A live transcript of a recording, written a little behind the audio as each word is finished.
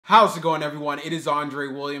How's it going, everyone? It is Andre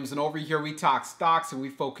Williams, and over here we talk stocks and we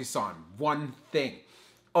focus on one thing.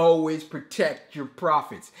 Always protect your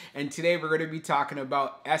profits. And today we're going to be talking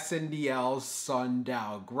about SNDL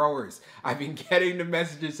Sundial growers. I've been getting the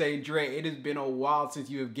messages saying, Dre, it has been a while since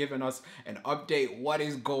you have given us an update. What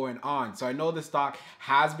is going on? So I know the stock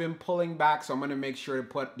has been pulling back, so I'm going to make sure to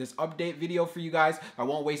put this update video for you guys. I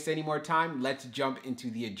won't waste any more time. Let's jump into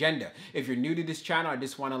the agenda. If you're new to this channel, I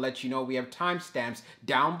just want to let you know we have timestamps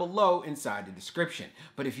down below inside the description.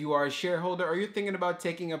 But if you are a shareholder or you're thinking about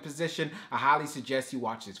taking a position, I highly suggest you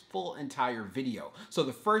watch this full entire video. So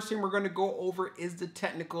the first thing we're going to go over is the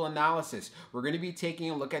technical analysis. We're going to be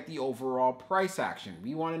taking a look at the overall price action.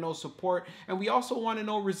 We want to know support, and we also want to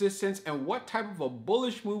know resistance and what type of a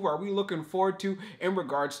bullish move are we looking forward to in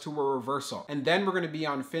regards to a reversal. And then we're going to be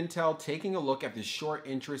on Fintel taking a look at the short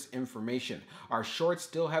interest information. Are shorts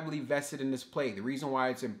still heavily vested in this play? The reason why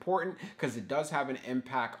it's important, because it does have an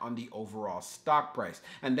impact on the overall stock price.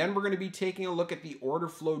 And then we're going to be taking a look at the order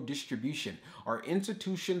flow distribution. Are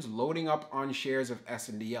institutions loading up on shares of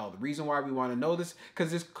SNDL? The reason why we want to know this,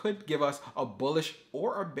 because this could give us a bullish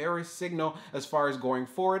or a bearish signal as far as going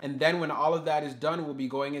forward. And then when all of that is done, we'll be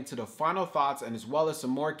going into the final thoughts and as well as some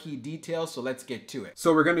more key details. So let's get to it.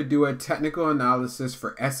 So we're going to do a technical analysis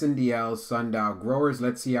for SNDL Sundial growers.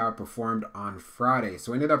 Let's see how it performed on Friday.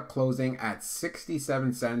 So it ended up closing at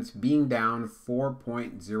 67 cents, being down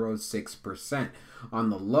 4.06%.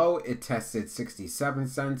 On the low, it tested 67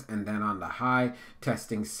 cents, and then on the high,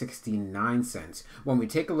 testing 69 cents. When we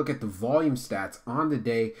take a look at the volume stats on the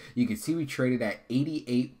day, you can see we traded at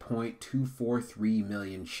 88.243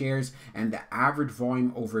 million shares, and the average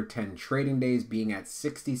volume over 10 trading days being at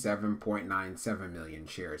 67.97 million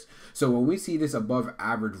shares. So when we see this above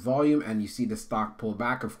average volume and you see the stock pull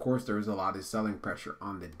back, of course, there is a lot of selling pressure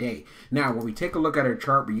on the day. Now, when we take a look at our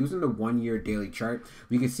chart, we're using the 1-year daily chart.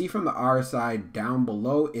 We can see from the RSI down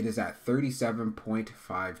below, it is at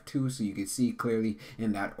 37.52, so you can see clearly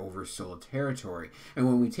in that oversold territory. And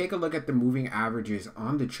when we take a look at the moving averages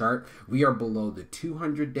on the chart, we are below the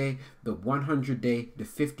 200-day, the 100-day, the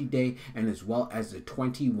 50-day, and as well as the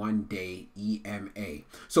 21-day EMA.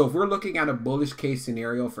 So if we're looking at a bullish case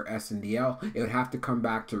scenario for SNDL, it would have to come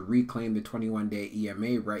back to reclaim the 21-day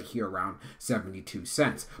EMA right here around 72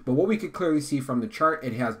 cents. But what we could clearly see from the chart,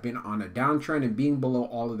 it has been on a downtrend, and being below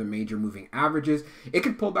all of the major moving averages, it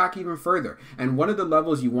could pull back even further. And one of the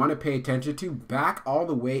levels you want to pay attention to, back all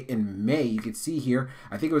the way in May, you can see here,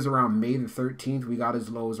 I think it was around May the 13th, we got as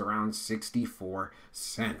low as around 64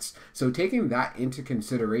 cents. So taking that into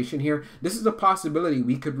consideration here, this is a possibility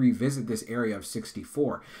we could revisit this area of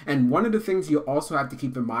 64. And one of the things you also have to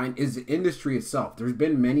keep in mind is the industry itself. There's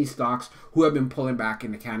been many stocks who have been pulling back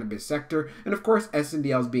in the cannabis sector, and of course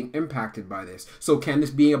SNDL is being impacted by this. So can this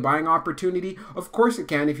be a buying opportunity? Of course it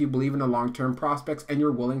can, if you believe in the long-term prospects and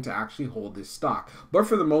you're willing to actually hold this stock. But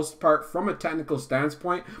for the most part, from a technical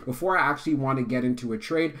standpoint, before I actually want to get into a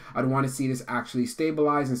trade, I'd want to see this actually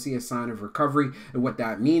stabilize and see a sign of recovery. And what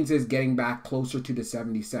that means is getting back closer to the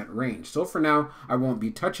 70-cent range. So for now, I won't be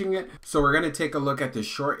touching it. So we're going to take a look at the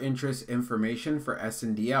short interest information for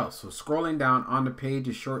SNDL. So scrolling down on the page,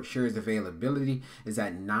 the short shares availability is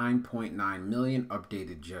at 9.9 million,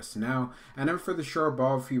 updated just now. And then for the short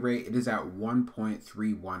borrow fee rate, it is at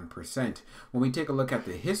 1.31%. When we take a look at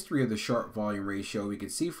the history of the short volume ratio, we can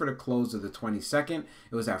see for the close of the 22nd,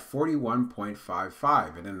 it was at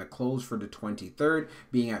 41.55, and then the close for the 23rd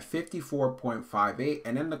being at 54.58,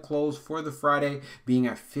 and then the close for the Friday being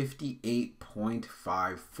at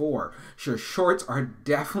 58.54. Sure, shorts are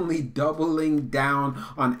definitely doubling down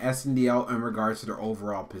on SNDL in regards to their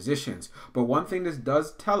overall positions. But one thing this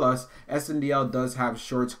does tell us, SNDL does have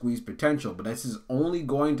short squeeze potential, but this is only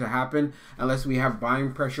going to happen unless we have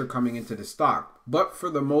buying pressure coming into the stock. But for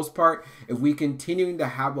the most part, if we continuing to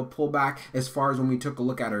have a pullback as far as when we took a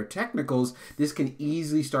look at our technicals, this can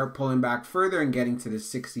easily start pulling back further and getting to the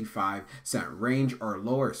 65-cent range or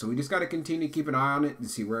lower. So we just got to continue to keep an eye on it and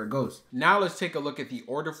see where it goes. Now let's take a look at the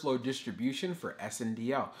order flow distribution for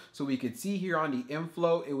SNDL. So we could see here on the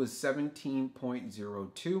inflow, it was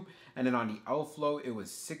 17.02. And then on the outflow, it was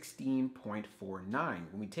 16.49. When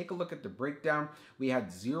we take a look at the breakdown, we had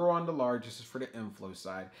 0 on the large, this is for the inflow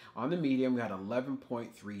side. On the medium, we had 11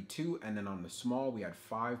 11.32, and then on the small we had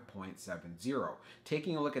 5.70.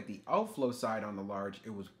 Taking a look at the outflow side on the large,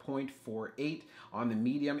 it was 0.48. On the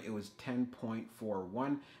medium, it was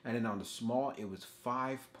 10.41, and then on the small, it was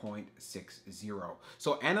 5.60.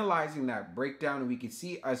 So analyzing that breakdown, we can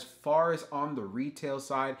see as far as on the retail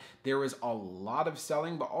side, there was a lot of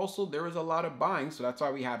selling, but also there was a lot of buying. So that's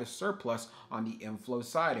why we had a surplus on the inflow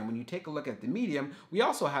side. And when you take a look at the medium, we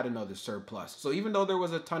also had another surplus. So even though there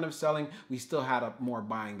was a ton of selling, we still had more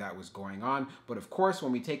buying that was going on. But of course,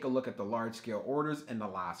 when we take a look at the large scale orders in the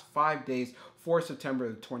last 5 days, for September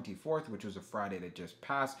the 24th, which was a Friday that just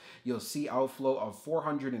passed, you'll see outflow of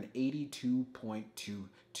 482.22.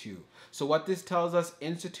 So what this tells us,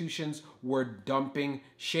 institutions were dumping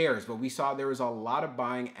shares, but we saw there was a lot of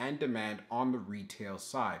buying and demand on the retail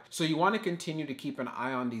side. So you want to continue to keep an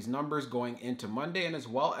eye on these numbers going into Monday and as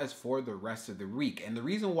well as for the rest of the week. And the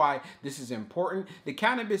reason why this is important, the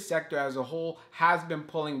cannabis sector as a whole has been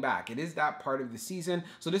pulling back. It is that part of the season.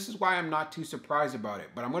 So this is why I'm not too surprised about it.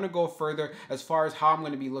 But I'm going to go further as far as how I'm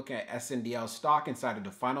going to be looking at SNDL stock inside of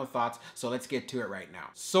the final thoughts. So let's get to it right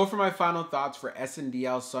now. So for my final thoughts for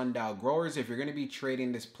SNDL Sundial growers, if you're going to be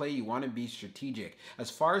trading this play, you want to be strategic.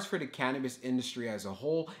 As far as for the cannabis industry as a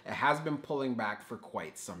whole, it has been pulling back for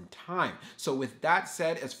quite some time. So with that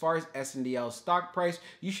said, as far as SNDL stock price,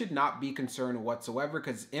 you should not be concerned whatsoever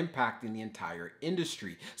because it's impacting the entire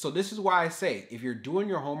industry. So this is why I say, if you're doing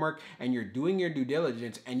your homework and you're doing your due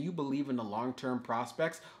diligence and you believe in the long-term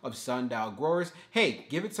prospects of Sundial growers, hey,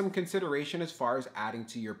 give it some consideration as far as adding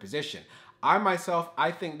to your position.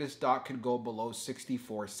 I think this stock could go below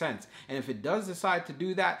 64 cents. And if it does decide to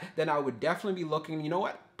do that, then I would definitely be looking, you know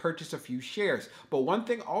what? Purchase a few shares. But one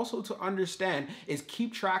thing also to understand is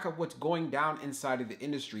keep track of what's going down inside of the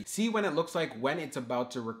industry. See when it looks like when it's about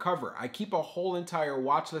to recover. I keep a whole entire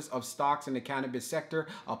watch list of stocks in the cannabis sector.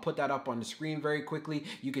 I'll put that up on the screen very quickly.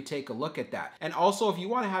 You could take a look at that. And also, if you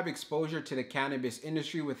want to have exposure to the cannabis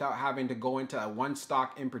industry without having to go into one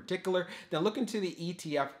stock in particular, then look into the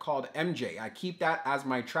ETF called MJ. I keep that as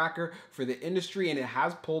my tracker for the industry and it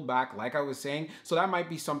has pulled back like I was saying. So that might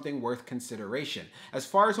be something worth consideration. As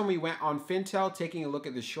far as when we went on Fintel, taking a look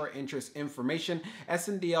at the short interest information,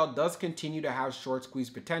 SNDL does continue to have short squeeze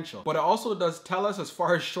potential. But it also does tell us as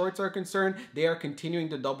far as shorts are concerned, they are continuing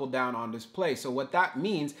to double down on this play. So what that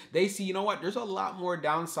means, they see, you know what, there's a lot more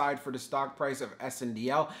downside for the stock price of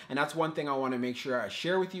SNDL. And that's one thing I want to make sure I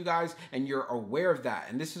share with you guys and you're aware of that.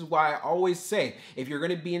 And this is why I always say, if you're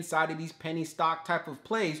going to be inside of these penny stock type of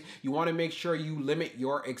plays, you want to make sure you limit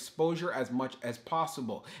your exposure as much as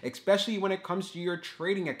possible, especially when it comes to your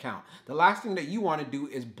trading account. The last thing that you want to do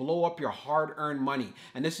is blow up your hard-earned money.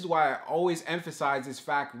 And this is why I always emphasize this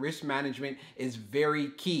fact, risk management is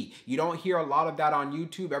very key. You don't hear a lot of that on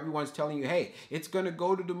YouTube. Everyone's telling you, hey, it's going to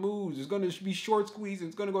go to the moves. It's going to be short squeeze.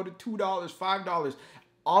 It's going to go to $2, $5.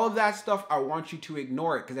 All of that stuff, I want you to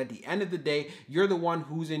ignore it because at the end of the day, you're the one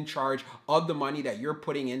who's in charge of the money that you're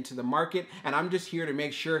putting into the market. And I'm just here to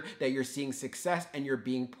make sure that you're seeing success and you're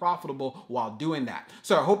being profitable while doing that.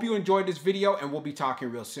 So I hope you enjoyed this video and we'll be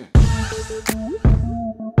talking real soon.